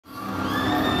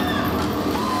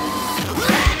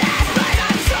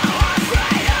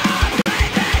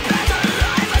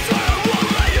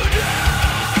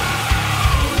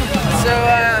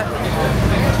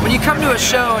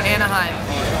Anaheim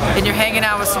and you're hanging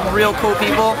out with some real cool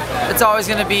people, it's always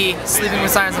going to be Sleeping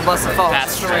with Sirens and Blessed Falls.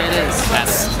 That's the way it is.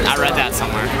 I read that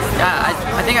somewhere. Yeah,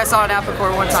 I think I saw it in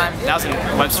Apocor one time. That was in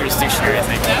Webster's dictionary, I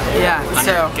think. Yeah,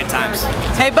 so. Good times.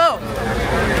 Hey, Bo!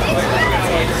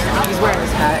 He's wearing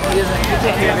his hat. He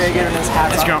can't hear very good in his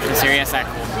hat. This girl from Sirius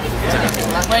ATTILA.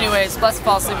 Well, anyways, Blessed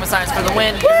Falls, Sleeping with Sirens for the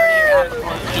win. You heard it here at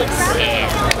Apocor.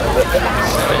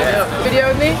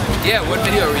 Video with me? Yeah, what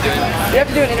video are we doing? We have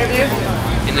to do an interview.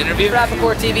 An interview? For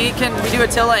ApocoreTV. Can we do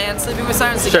Attila and Sleeping with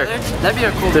Sirens together? Sure. That'd be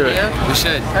a cool video. We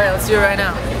should. Alright, let's do it right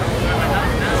now.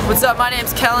 What's up? My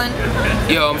name's Kellin.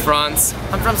 Yo, I'm Franz.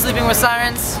 I'm from Sleeping with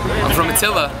Sirens. I'm from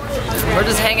Attila. We're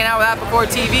just hanging out with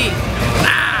ApocoreTV.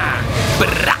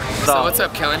 So what's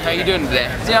up, Kellin? How you doing today?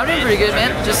 Dude, I'm doing pretty good,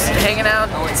 man. Just hanging out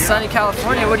in sunny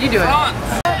California. What are you doing?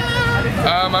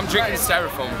 I'm drinking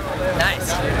styrofoam.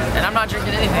 Nice. And I'm not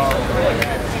drinking anything.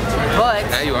 But,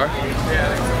 Now you are.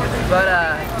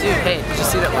 dude, hey, did you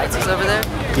see that lights is over there?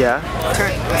 Yeah.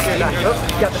 Turn. Oh,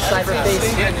 you got the cyber face.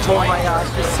 Oh my gosh,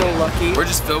 you're so lucky. We're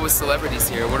just filled with celebrities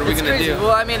here. What are we gonna do?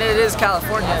 Well, I mean, it is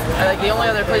California. Like, the only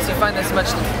other place you find this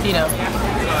much, you know,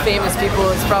 famous people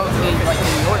is probably like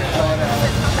New York.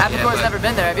 Apocore's never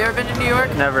been there. Have you ever been to New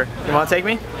York? Never. You want to take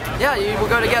me? Yeah, we'll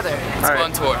go together. Let's go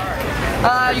on tour.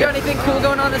 You got anything cool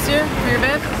going on this year for your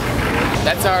band?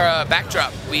 That's our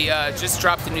backdrop. We just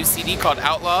dropped a new CD called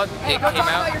Outlawed. It came out. Talk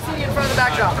about your CD in front of the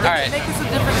backdrop. Alright. Make this a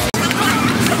different CD.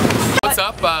 What's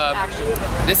up?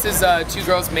 This is two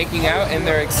girls making out and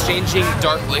they're exchanging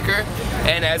dark liquor.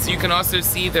 And as you can also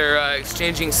see, they're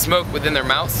exchanging smoke within their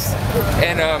mouths.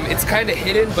 And it's kind of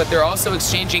hidden, but they're also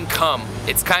exchanging cum.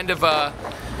 It's kind of,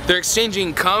 they're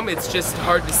exchanging cum, it's just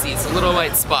hard to see. It's a little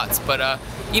light spots, but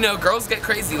you know, girls get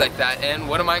crazy like that, and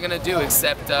what am I gonna do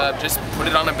except just put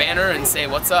it on a banner and say,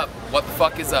 what's up? What the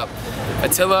fuck is up?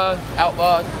 Attila,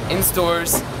 Outlawed, in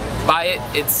stores. Buy it.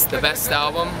 It's the best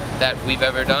album that we've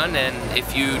ever done, and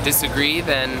if you disagree,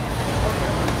 then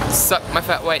suck my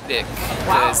fat white dick.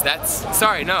 Because that's...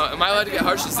 Sorry, no. Am I allowed to get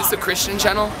harsh? Is this a Christian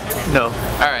channel? No.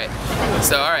 Alright.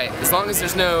 So, alright. As long as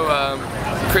there's no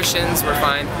Christians, we're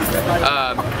fine.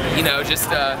 You know, just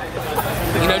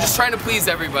trying to please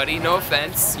everybody. No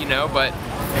offense, you know, but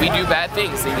we do bad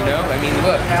things, and you know, I mean,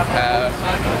 look,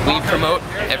 we promote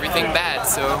everything bad,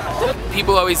 so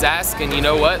people always ask, and you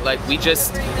know what, like, we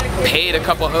just paid a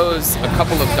couple hoes a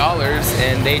couple of dollars,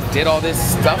 and they did all this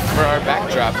stuff for our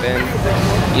backdrop, and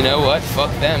you know what,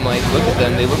 fuck them, like, look at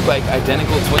them, they look like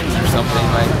identical twins or something,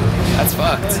 like, that's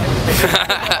fucked.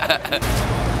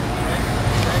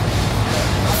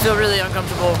 I feel really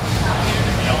uncomfortable.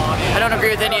 I don't agree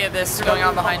with any of this going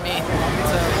on behind me.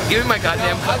 So. Give me my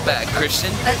goddamn cup back,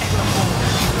 Christian.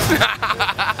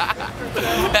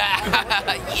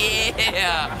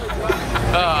 Yeah!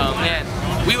 Oh man.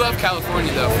 We love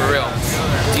California though, for real.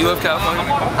 Do you love California?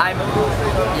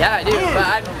 Yeah, I do,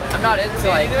 but I'm not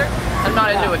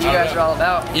into what you guys are all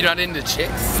about. You're not into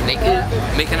chicks, naked,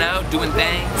 making out, doing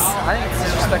things? I think it's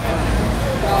disrespectful.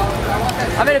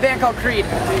 I'm in a band called Creed.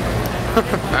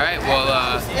 Alright, well,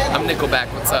 I'm Nickelback.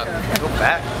 What's up?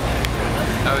 Nickelback?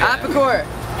 Oh, yeah. Appocore!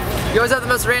 You always have the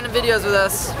most random videos with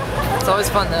us. It's always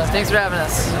fun though. Thanks for having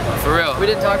us. For real. We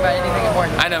didn't talk about anything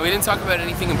important. I know, we didn't talk about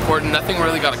anything important. Nothing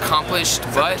really got accomplished,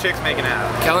 but chicks making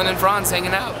out. Kellin and Franz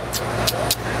hanging out.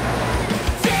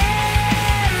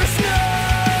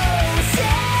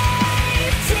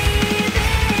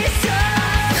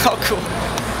 How cool.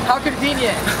 How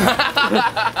convenient.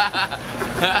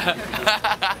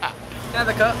 Have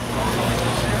the cup.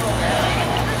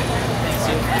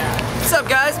 What's up,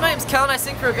 guys? My name's Kellin. I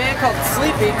sing for a band called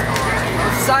Sleeping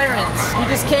with Sirens. We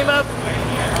just came up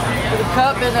with a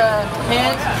cup and a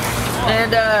hand,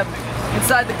 and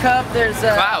inside the cup there's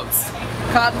Clouds.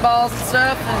 cotton balls and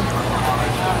stuff, and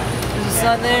there's the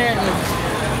sun there. And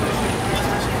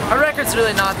our record's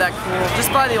really not that cool.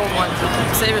 Just buy the old one.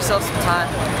 Save yourself some time.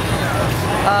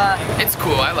 It's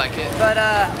cool. I like it. But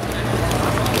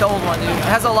the old one, dude.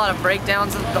 It has a lot of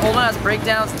breakdowns. The old one has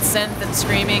breakdowns and synth and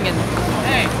screaming, and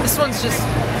this one's just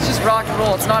rock and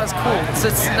roll. It's not as cool.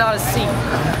 It's not as scene.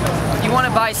 You want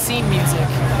to buy scene music.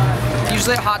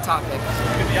 Usually a Hot Topic.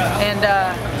 And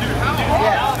yeah.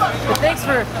 But thanks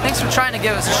for trying to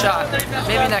give us a shot.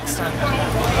 Maybe next time.